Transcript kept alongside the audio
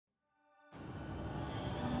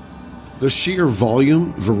The sheer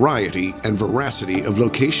volume, variety, and veracity of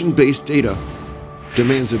location-based data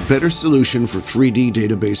demands a better solution for 3D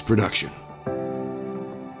database production.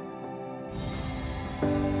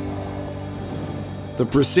 The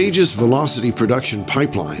Presagis Velocity production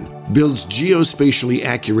pipeline builds geospatially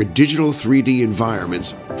accurate digital 3D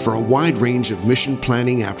environments for a wide range of mission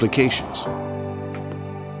planning applications.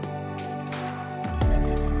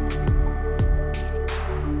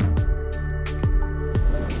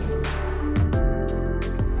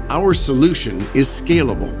 Our solution is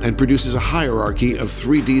scalable and produces a hierarchy of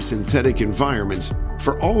 3D synthetic environments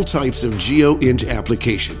for all types of GeoINT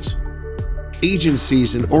applications.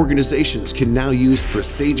 Agencies and organizations can now use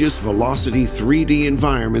Presagis Velocity 3D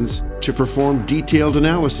environments to perform detailed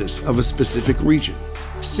analysis of a specific region,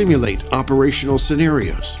 simulate operational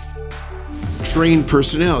scenarios, train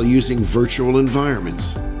personnel using virtual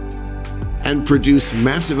environments, and produce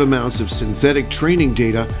massive amounts of synthetic training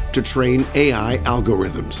data to train AI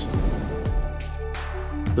algorithms.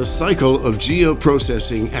 The cycle of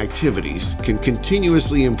geoprocessing activities can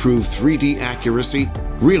continuously improve 3D accuracy,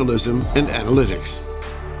 realism, and analytics.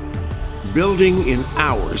 Building in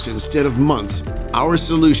hours instead of months, our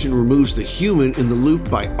solution removes the human in the loop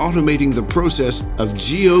by automating the process of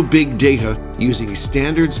geo-big data using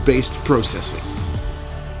standards-based processing.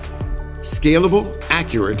 Scalable,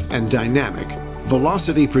 accurate, and dynamic,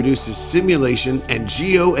 Velocity produces simulation and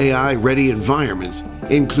geo-AI-ready environments,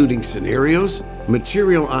 including scenarios,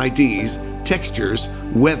 material IDs, textures,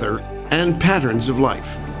 weather, and patterns of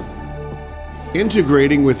life.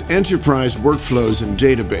 Integrating with enterprise workflows and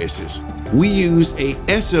databases, we use a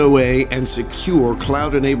SOA and secure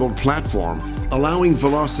cloud-enabled platform, allowing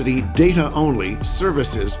Velocity data-only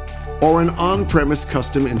services or an on-premise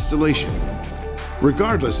custom installation.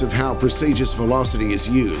 Regardless of how Presagis Velocity is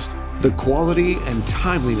used, the quality and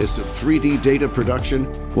timeliness of 3D data production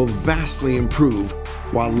will vastly improve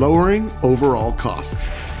while lowering overall costs.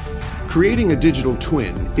 Creating a digital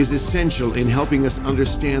twin is essential in helping us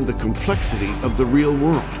understand the complexity of the real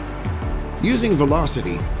world. Using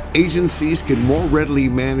Velocity, agencies can more readily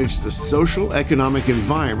manage the social economic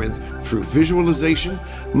environment through visualization,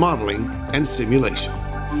 modeling, and simulation.